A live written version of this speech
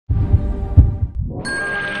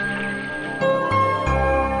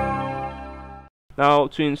Now,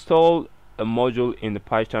 to install a module in the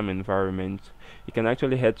Pycharm environment, you can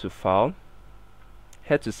actually head to File,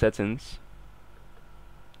 head to Settings.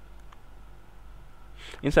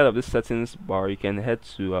 Inside of this settings bar, you can head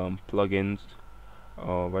to plugins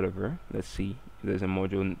or whatever. Let's see if there's a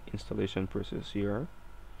module installation process here.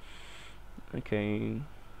 Okay,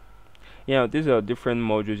 yeah, these are different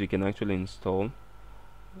modules you can actually install.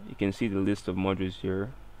 You can see the list of modules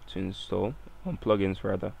here to install, on plugins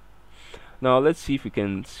rather. Now let's see if we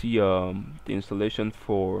can see the installation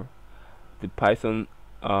for the Python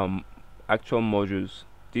actual modules.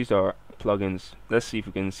 These are plugins. Let's see if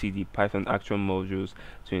we can see the Python actual modules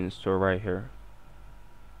to install right here.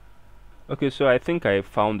 Okay, so I think I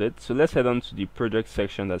found it. So let's head on to the project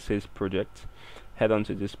section that says project. Head on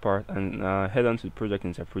to this part and head on to the project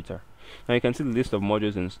interpreter. Now you can see the list of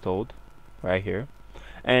modules installed right here,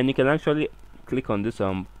 and you can actually click on this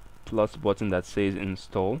plus button that says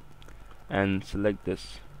install and select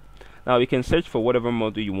this. Now you can search for whatever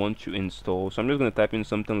module you want to install. So I'm just going to type in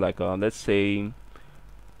something like let's say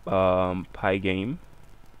Pygame.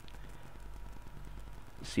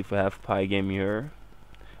 See if we have Pygame here.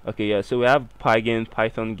 Okay, yeah, so we have Pygame,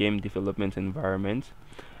 Python game development environment,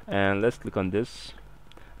 and let's click on this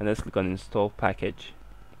and let's click on install package.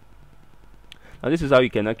 Now this is how you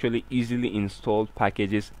can actually easily install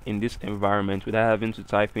packages in this environment without having to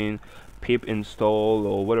type in pip install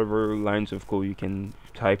or whatever lines of code you can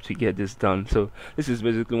type to get this done. So this is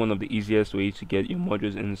basically one of the easiest ways to get your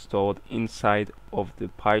modules installed inside of the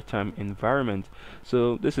Pycharm environment.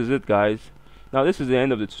 So this is it, guys. Now this is the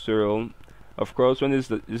end of the tutorial. Of course, when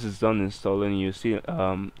this is done installing, you see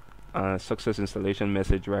a success installation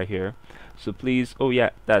message right here. So please, oh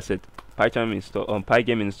yeah, that's it. Pycharm install,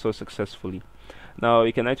 Pygame installed successfully. Now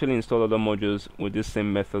you can actually install other modules with this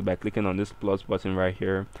same method by clicking on this plus button right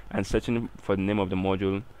here and searching for the name of the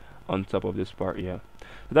module on top of this part here.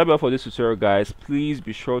 So that's all for this tutorial, guys. Please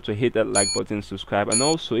be sure to hit that like button, subscribe, and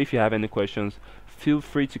also if you have any questions, feel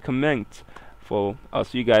free to comment. I'll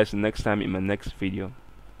see you guys next time in my next video.